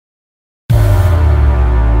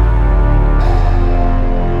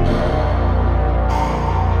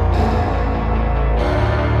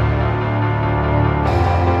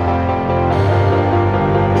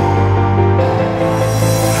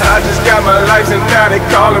rising, now they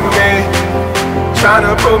calling me, trying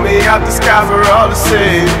to pull me out the sky for all to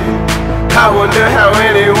see. I wonder how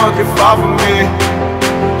anyone could fall for me,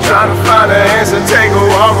 trying to find an answer, take a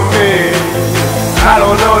walk with me. I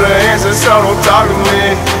don't know the answer, so don't talk to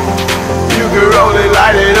me. You can roll it,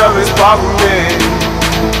 light it up, it's spark with me.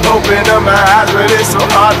 Open up my eyes, but it's so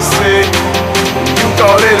hard to see. You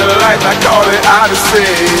call it a life, I call it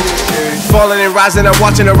odyssey. Falling and rising, I'm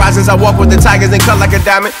watching the risings. I walk with the tigers and cut like a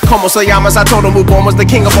diamond. Como se llamas, I told them Bubon was the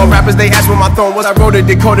king of all rappers. They asked where my throne was. I wrote it,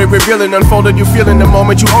 decoded, revealing, unfolded. You feel in the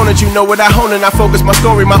moment, you own it, you know it. I hone and I focus my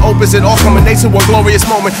story, my opus. It all culminates in one glorious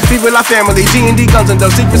moment. Vive la family, G&D, guns and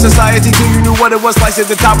dubs. Secret society, till you knew what it was like. At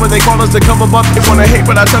the top where they call us to come above. They wanna hate,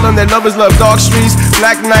 but I tell them that love is love. Dark streets,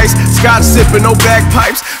 black nights, scotch sipping, no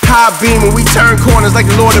bagpipes. High beam when we turn corners like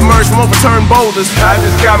the Lord emerged from overturned boulders. I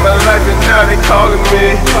just got my life and now they calling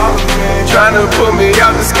me, trying to put me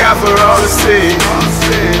out the sky for all to see.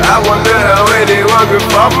 I wonder how anyone could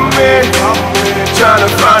fall for me, trying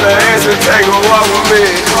to find an answer, take a walk with me.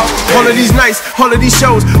 All of these nights, all of these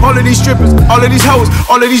shows, all of these strippers, all of these hoes,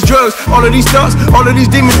 all of these drugs, all of these thugs, all of these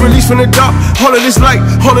demons released from the dark. All of this light,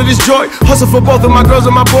 all of this joy, hustle for both of my girls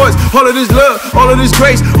and my boys. All of this love, all of this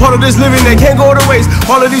grace, all of this living that can't go to waste.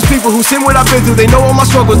 All of these people who seen what I've been through, they know all my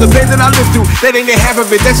struggles, the pain that I lived through. They think they have of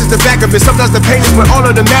it, that's just the back of it. Sometimes the pain is where all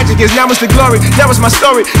of the magic is. Now it's the glory, now it's my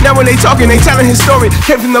story. Now when they talking, they telling his story.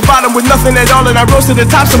 Came from the bottom with nothing at all, and I rose to the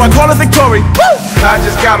top, so I call it victory. Woo! I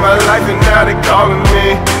just got my life and now they calling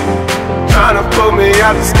me, trying to pull me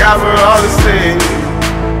out the sky for all to see.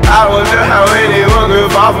 I wonder how anyone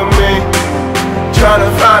could fall for me, trying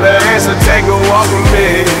to find an answer, take a walk with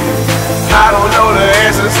me. I don't know the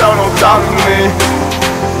answer, so don't talk to me.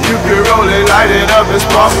 You can roll it, light it up, and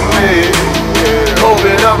spark with me.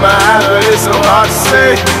 Open up my eyes, but it's so hard to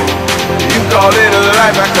see. You call it a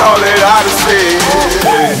life, I call it odyssey.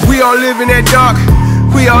 We all live in that dark,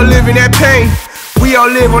 we all live in that pain. We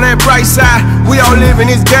all live on that bright side, we all live in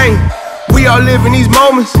this game. We all live in these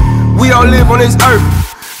moments, we all live on this earth.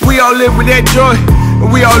 We all live with that joy,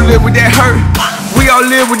 and we all live with that hurt. We all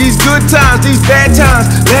live with these good times, these bad times.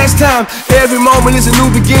 Last time, every moment is a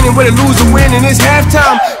new beginning. Whether lose or win, and it's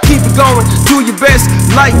halftime. Keep it going, do your best.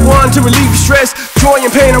 Light one to relieve your stress. Joy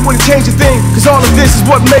and pain, I wouldn't change a thing, cause all of this is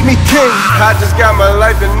what make me king. I just got my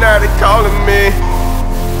life and now they calling me,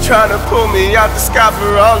 trying to pull me out the sky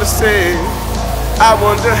for all to see. I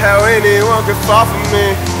wonder how anyone could fall for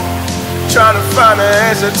me, trying to find an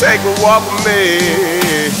answer, take a walk with me.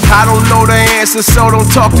 I don't know the answer, so don't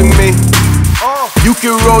talk to me. You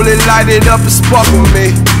can roll it, light it up, and spark with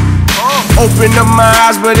me. Open up my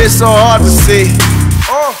eyes, but it's so hard to see.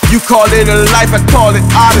 You call it a life, I call it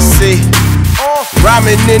odyssey.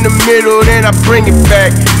 Rhyming in the middle, then I bring it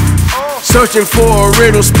back. Searching for a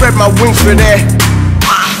riddle, spread my wings for that.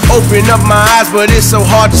 Open up my eyes, but it's so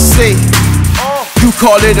hard to see. You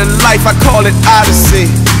call it a life, I call it odyssey.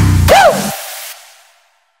 Woo!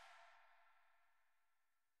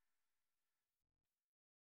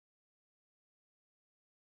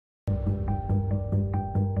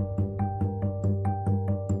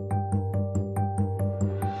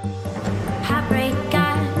 Heartbreak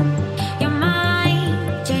got your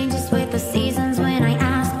mind changes with the seasons. When I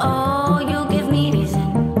ask, oh, you give me reason.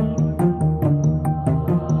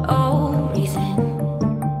 Oh, reason.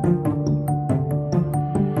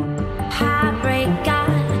 Heartbreak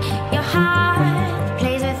got your heart.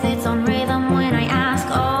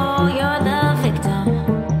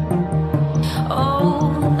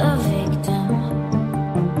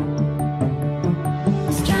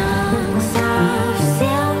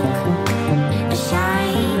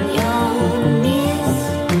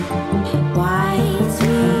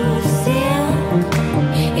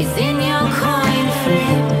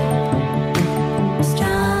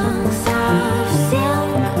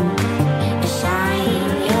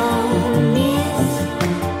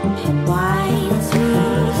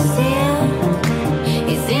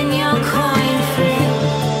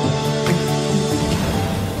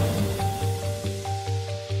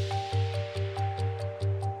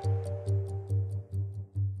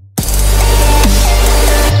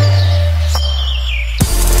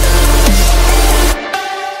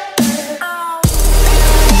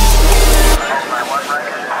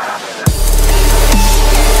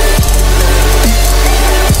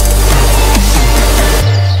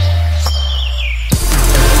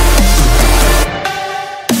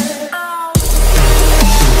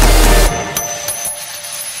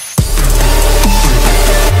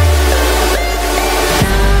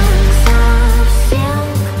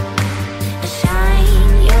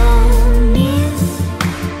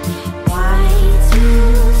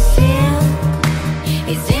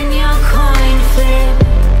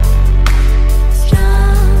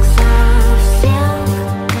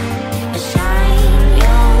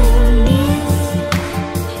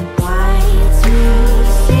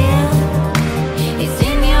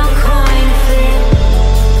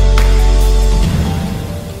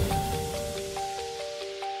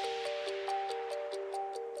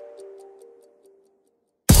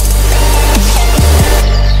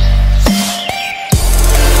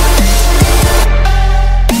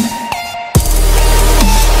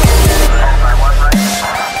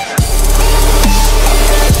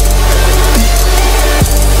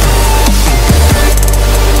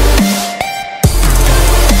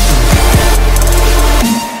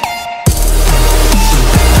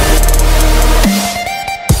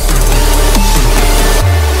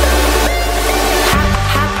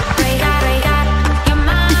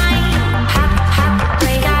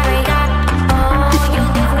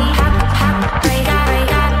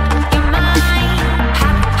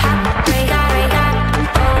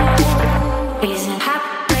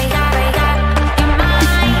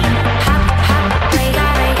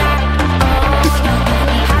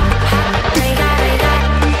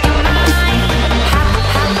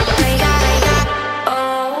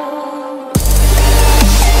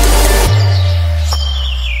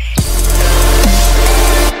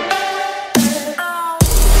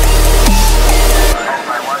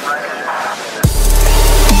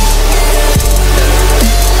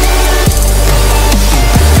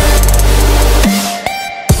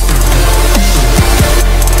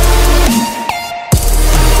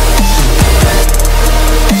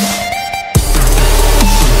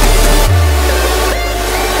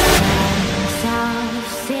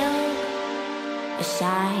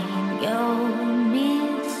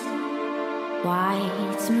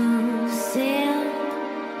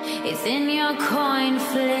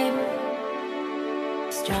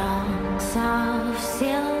 songs of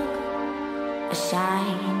silk, a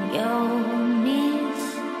shine your knees,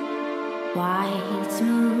 white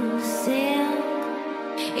smooth silk,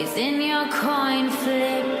 it's in your coin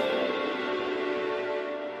flip.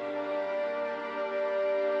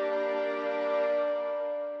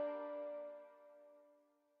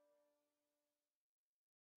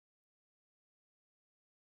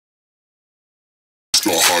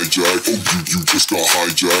 Got hijacked, oh you just got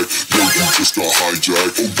hijacked, no you just got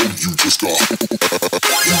hijacked, oh you just got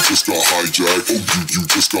hijacked, oh you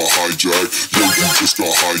just got hijacked, no you just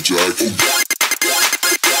got hijacked,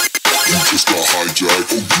 you just got hijacked,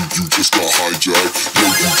 oh you just got hijacked, no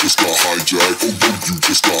you just got hijacked, oh you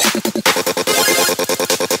just got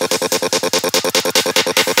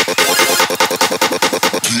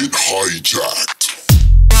get hijacked.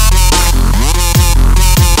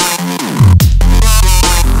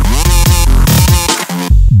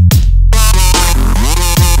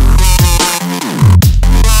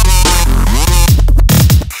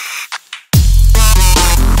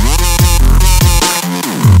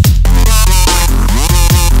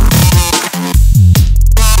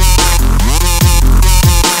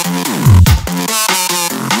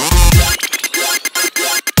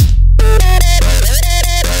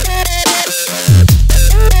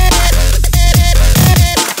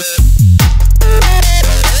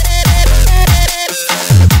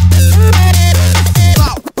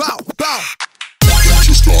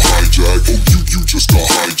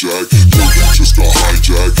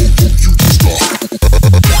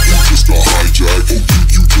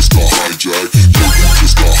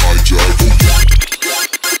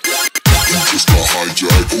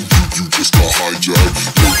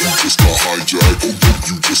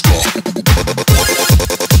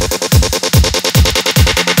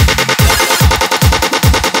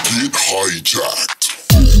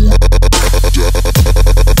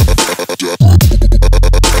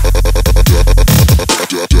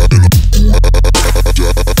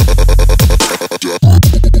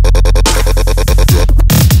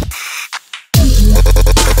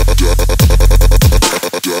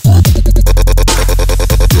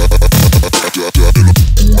 Yeah.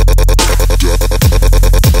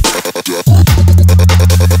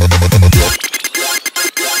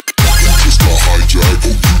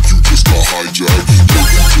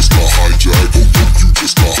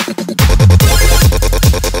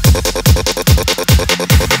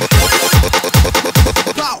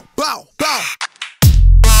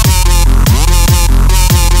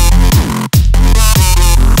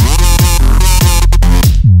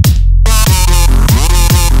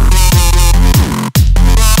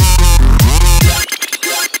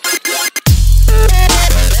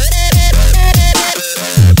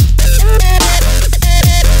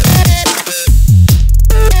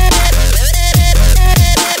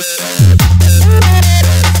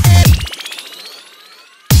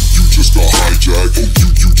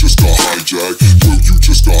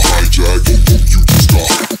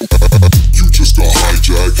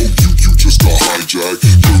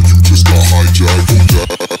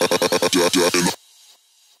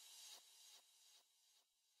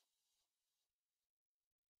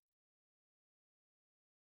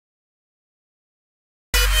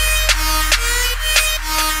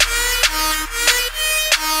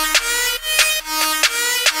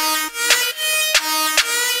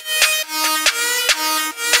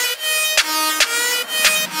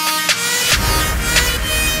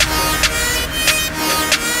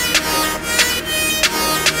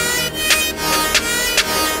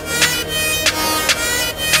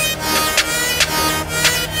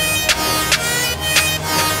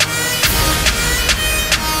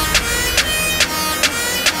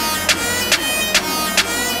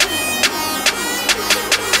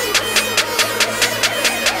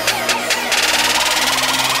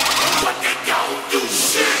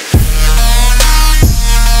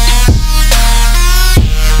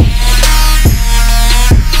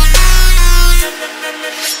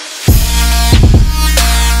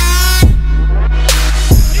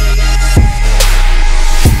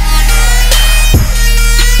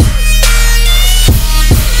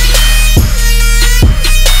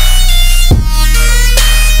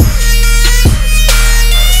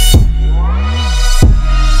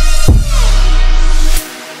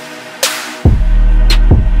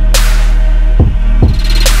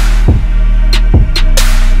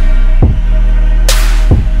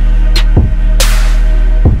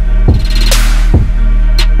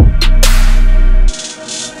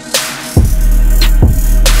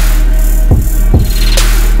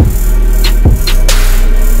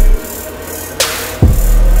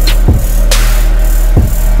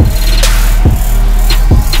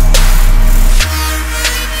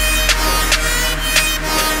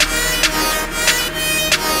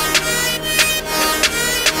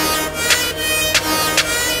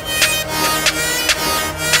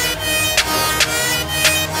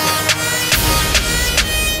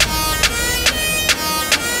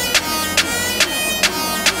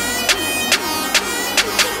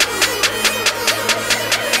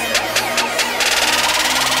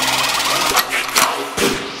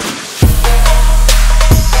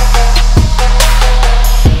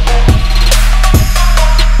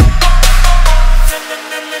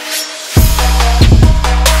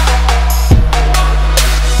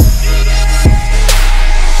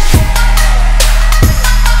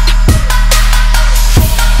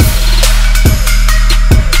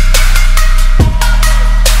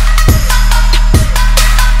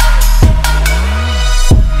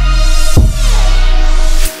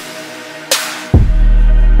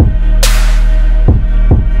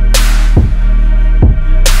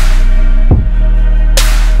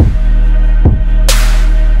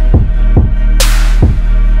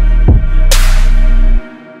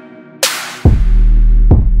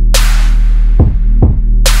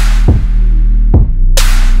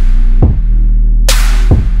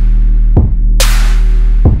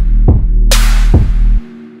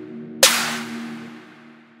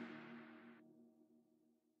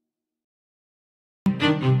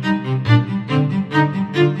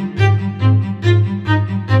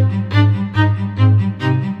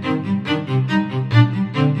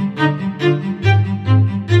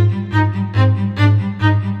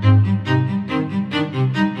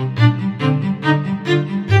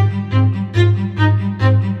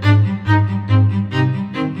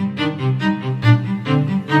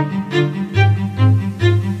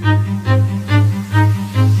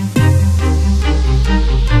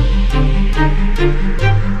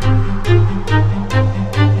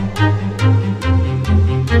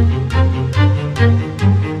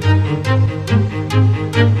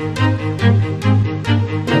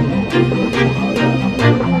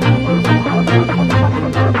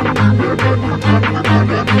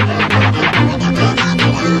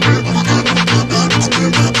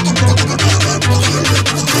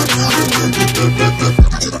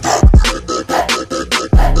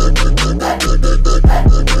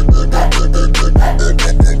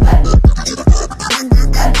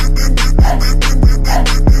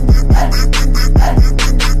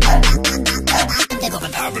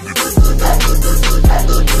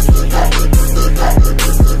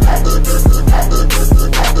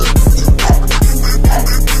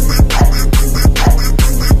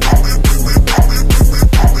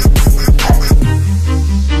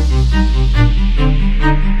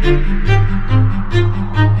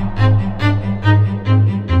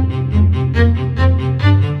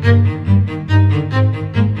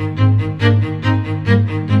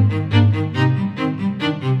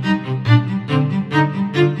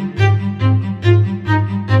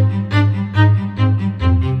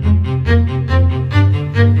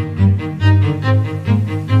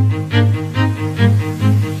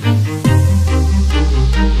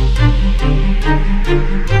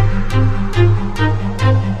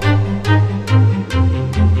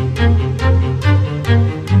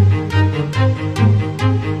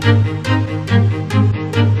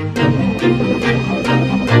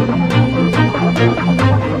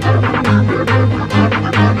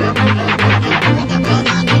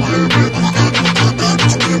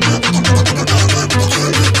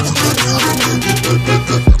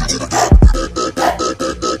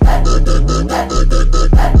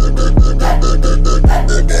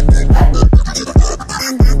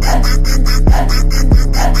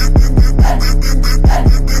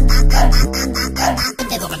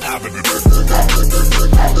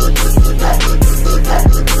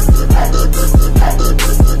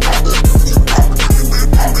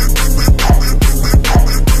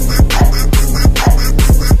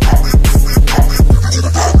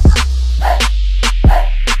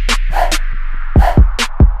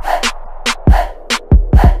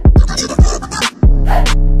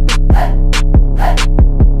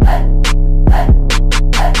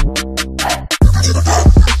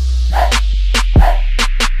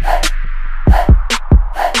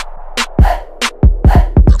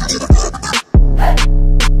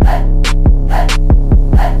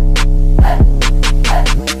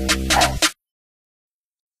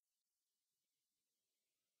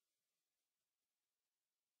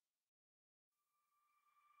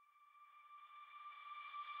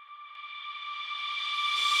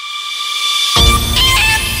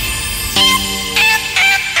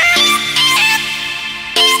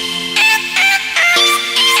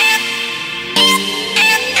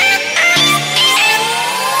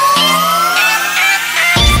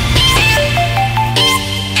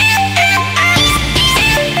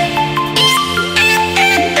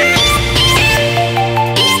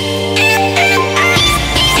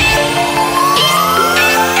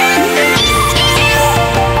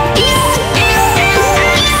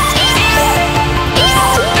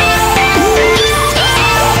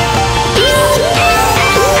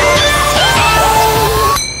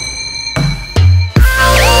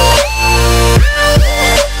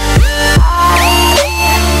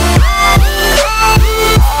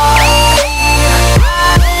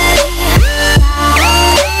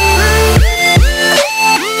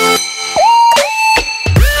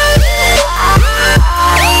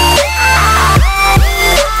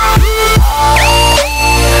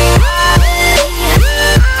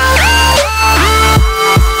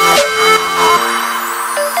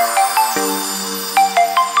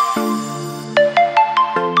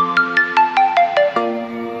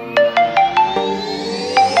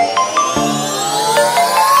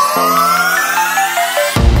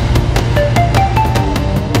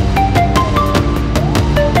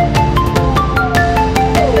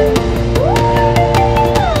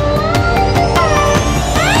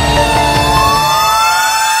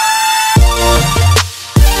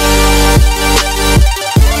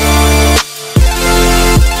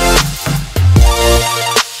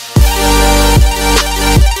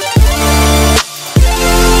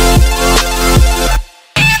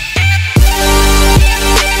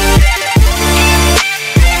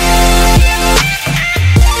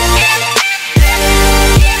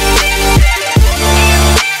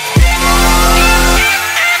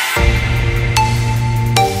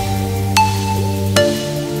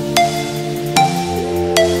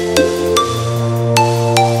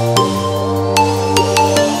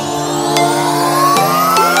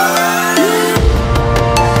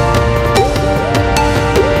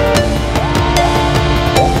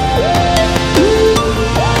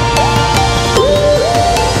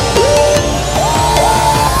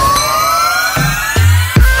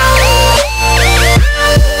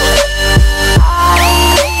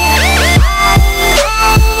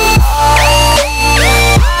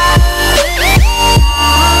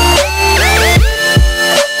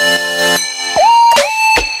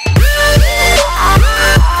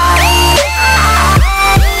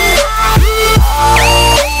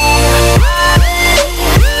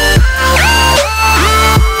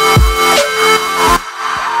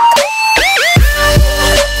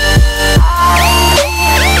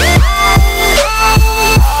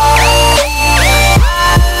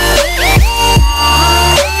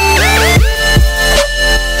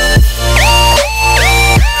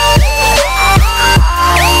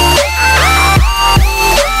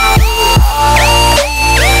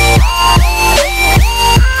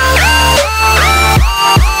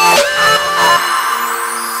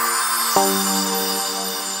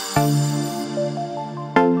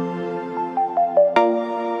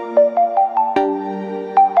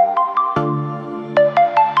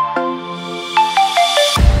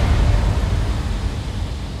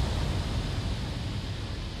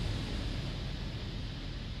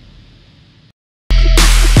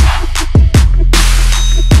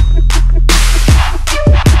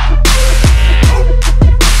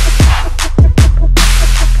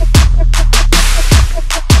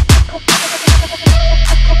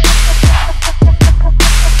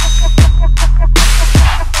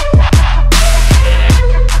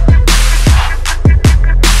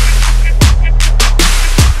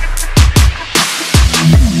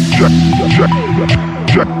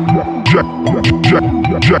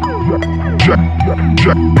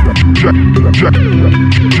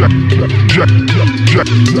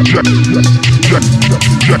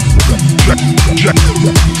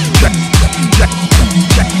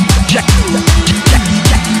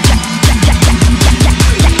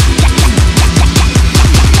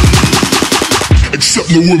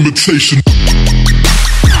 Accept no imitation.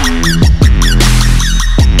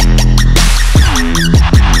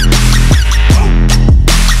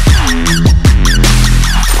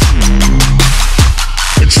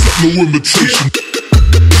 Accept no imitation.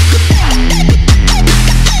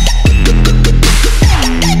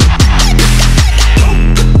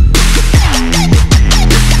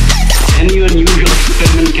 Any unusual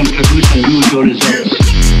experiment can produce unusual results.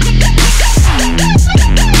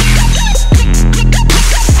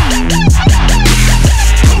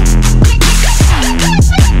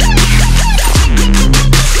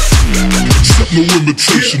 No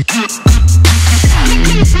imitation.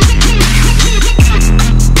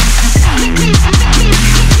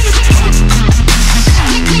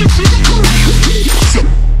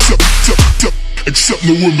 Accept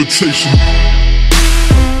no imitation.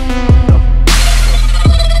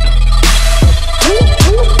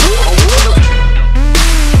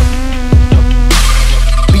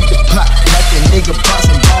 Beat the pot like a nigga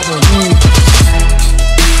bossing by the weed.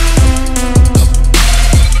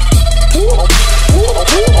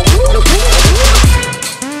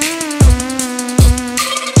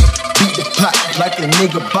 Like a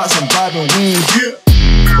nigga bossing by the weed.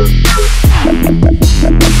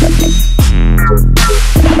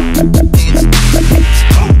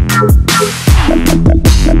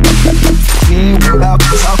 Without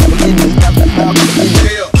talking in the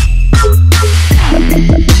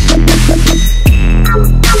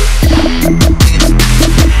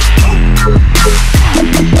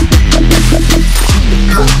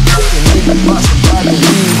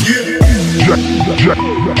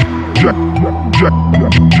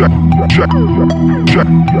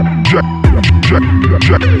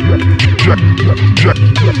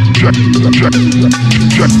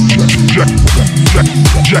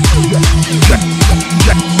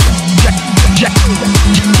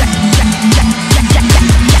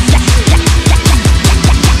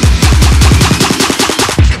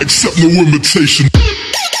Accept no imitation.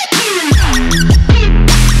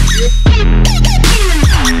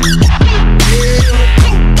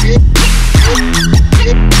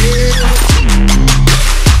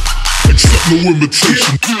 Accept no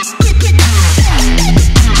imitation.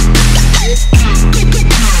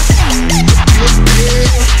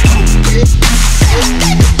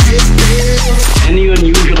 Any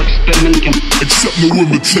unusual experiment can accept no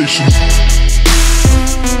imitation.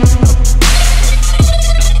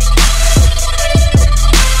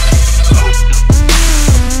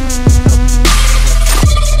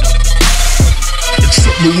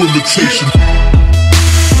 Accept no imitation.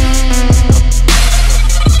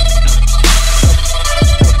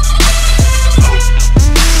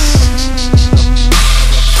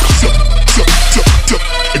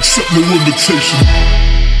 Accept no imitation.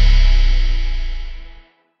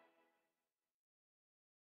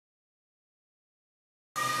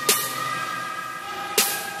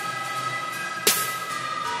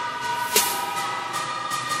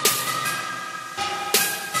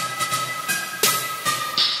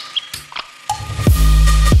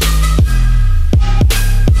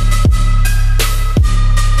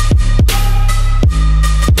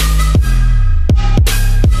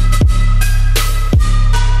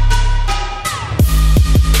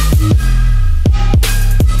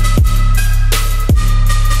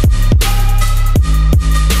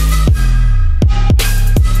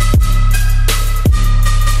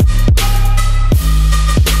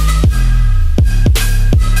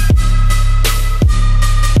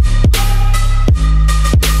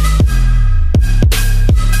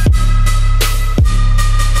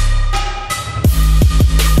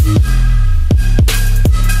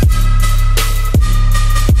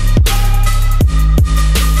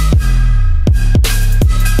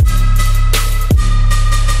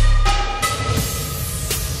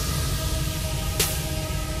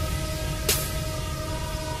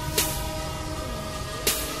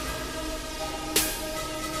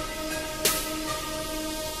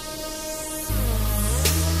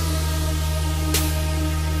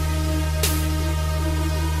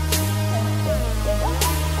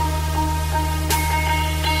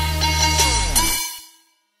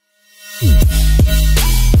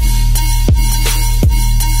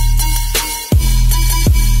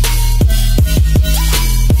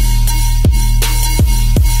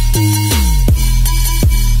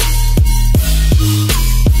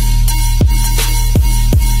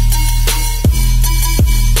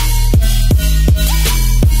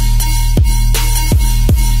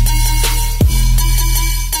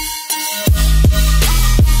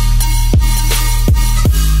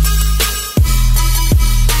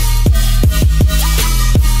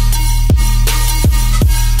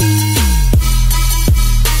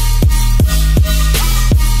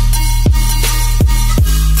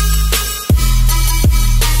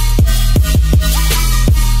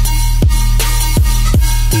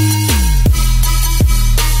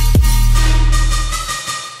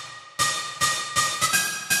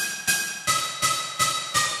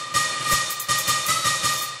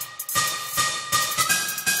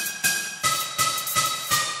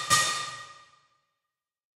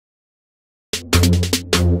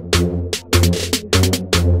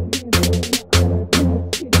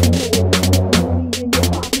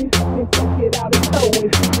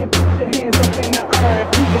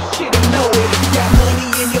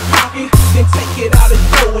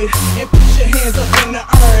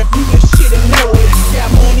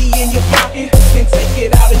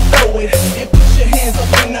 it. And put your hands up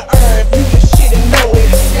in the air if you the shit and know it.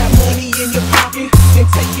 Got money in your pocket, then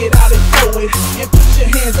take it out and throw it. And put your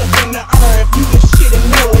hands up in the air if you the shit and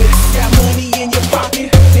know it. Got money in your pocket,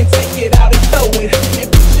 then take it out and throw it. And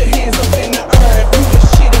put your hands up in the air if you the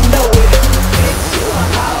shit and know it. Bitch, you a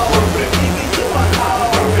hoe. Nigga, you a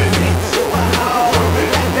hoe. Bitch, you a hoe.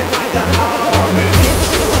 Acting like a hoe. Bitch,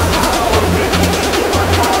 you a hoe. Nigga, you a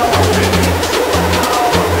hoe. Bitch, you a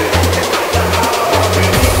hoe.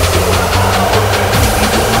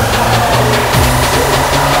 Acting like a hoe. Bitch, you a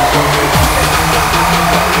hoe.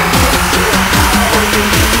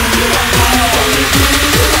 Nigga, you a hoe. Bitch,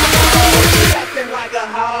 you a hoe. Acting like a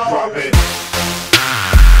hoe. Drop it.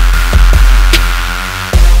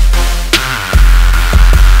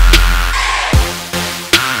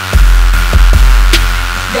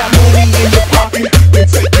 Got money in your pocket, then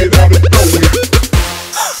take it out and throw it.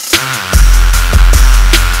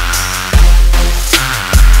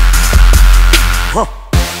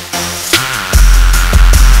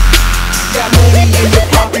 Got money in your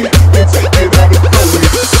pocket, then take it out and throw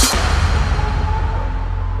it.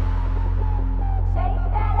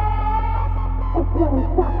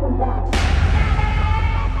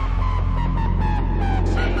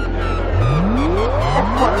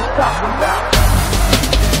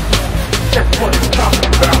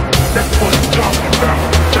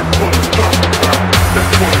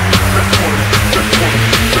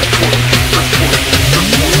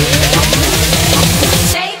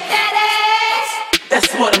 Shake that ass. That's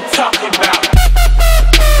what I'm talking about.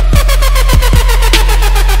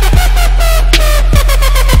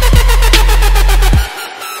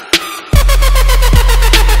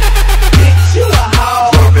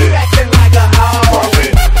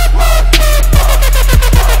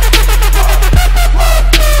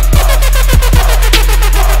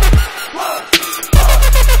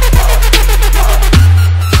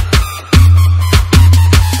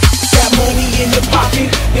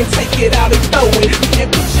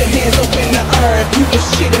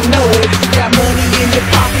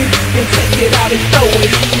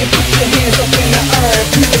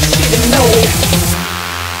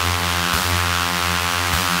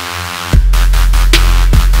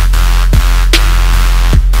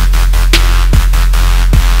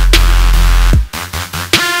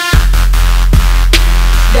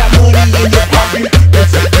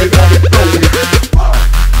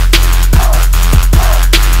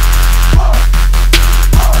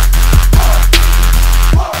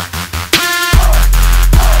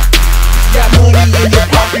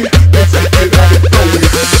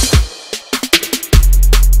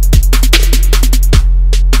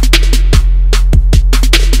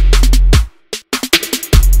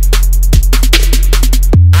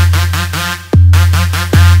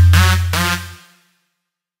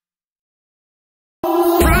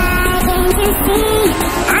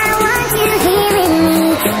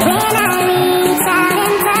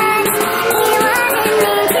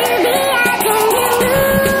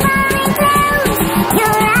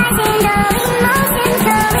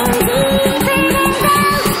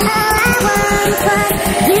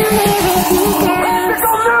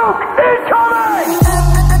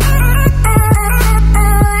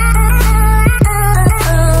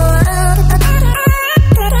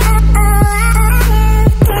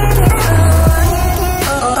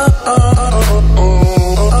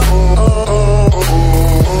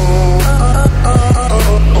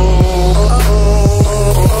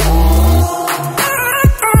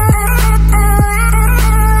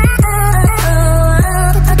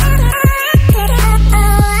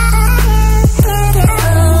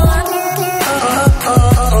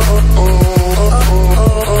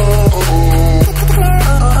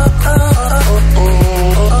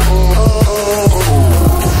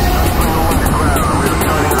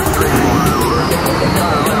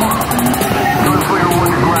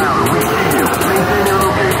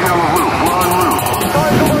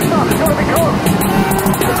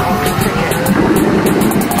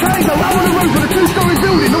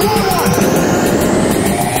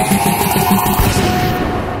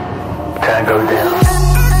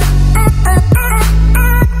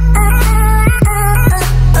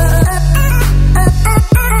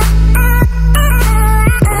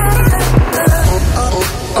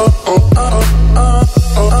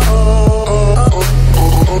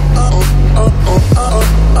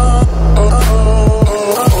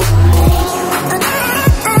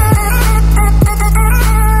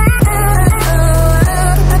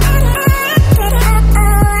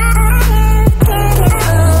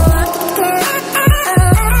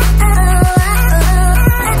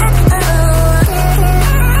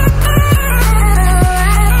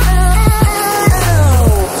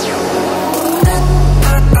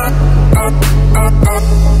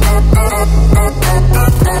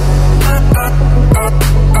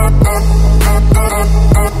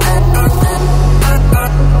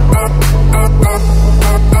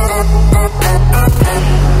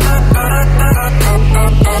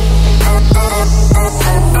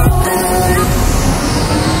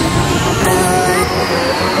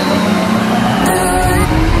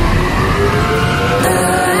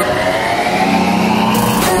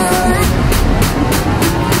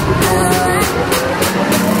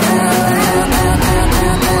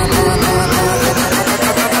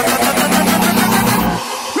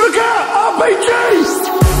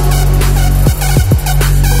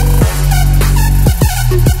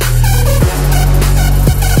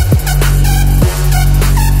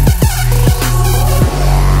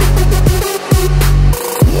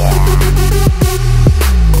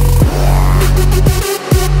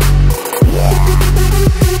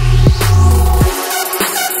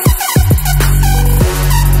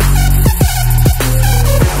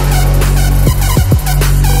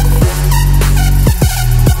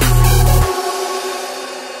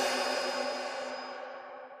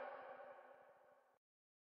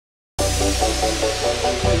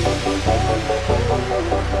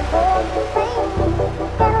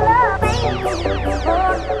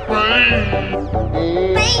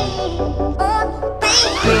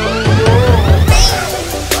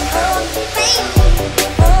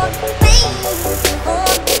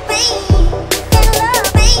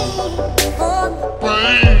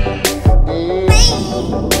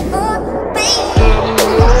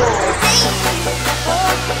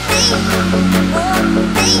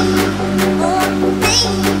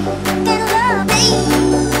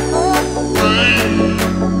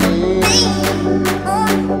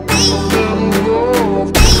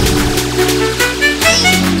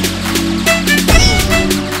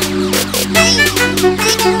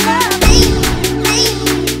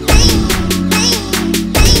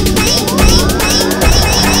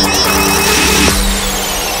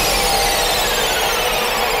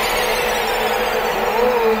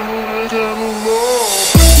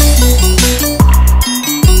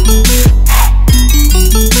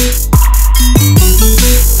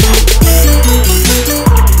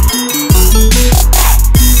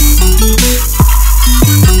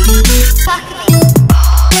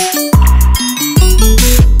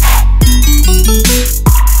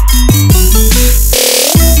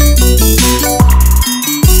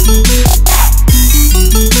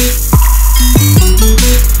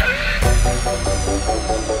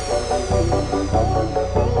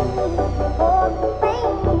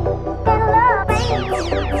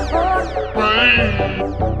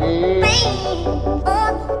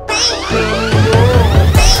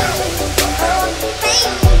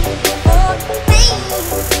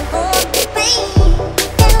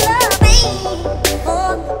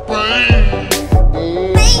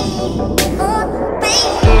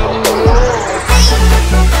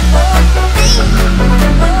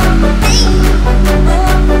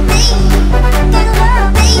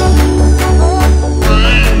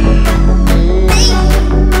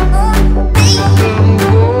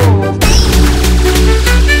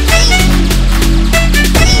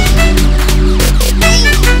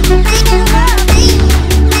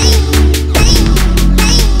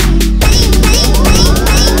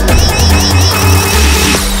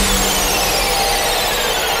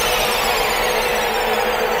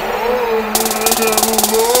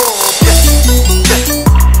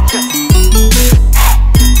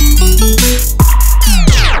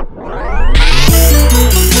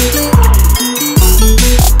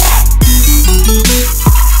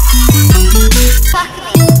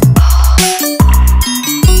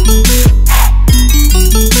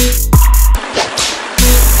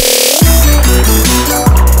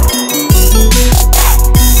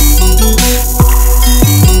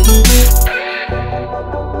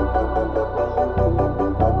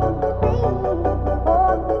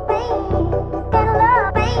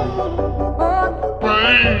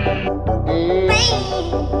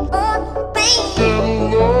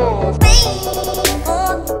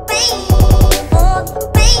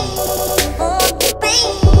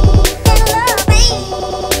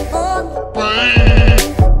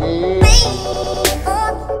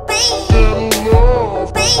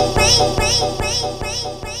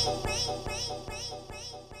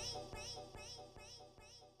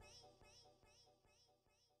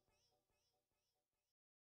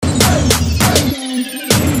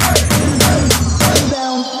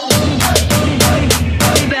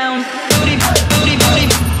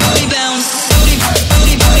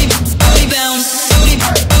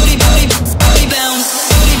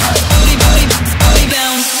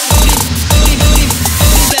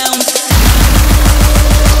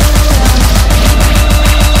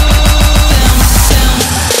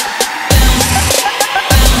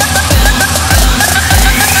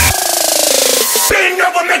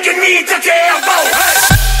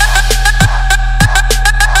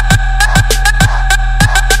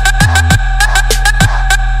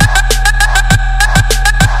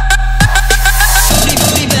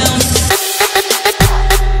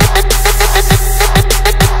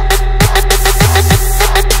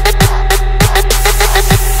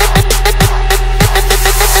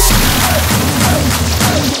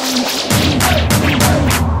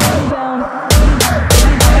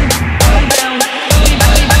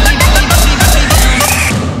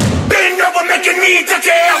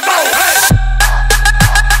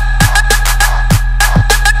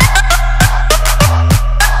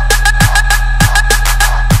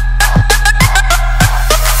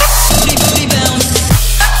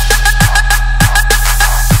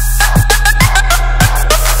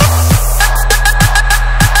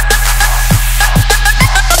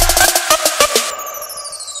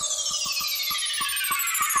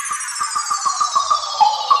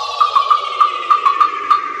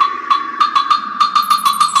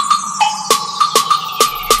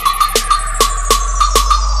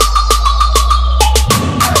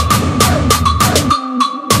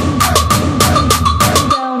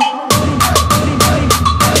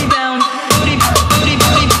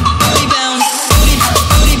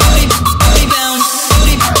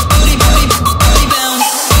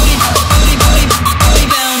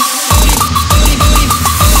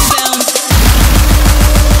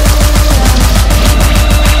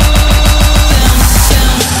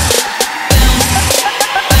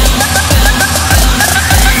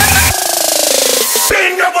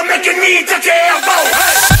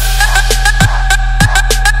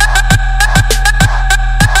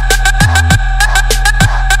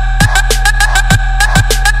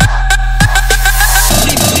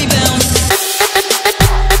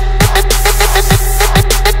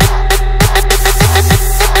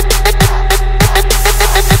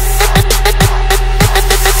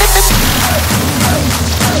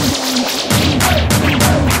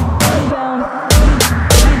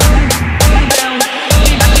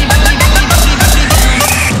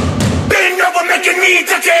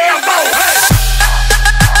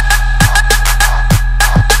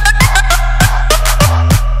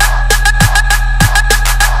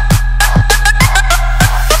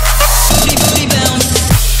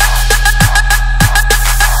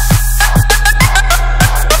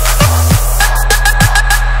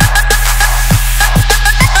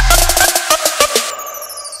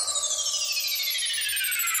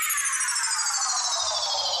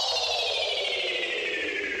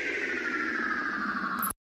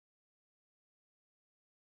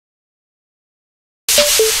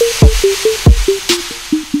 We'll be right back.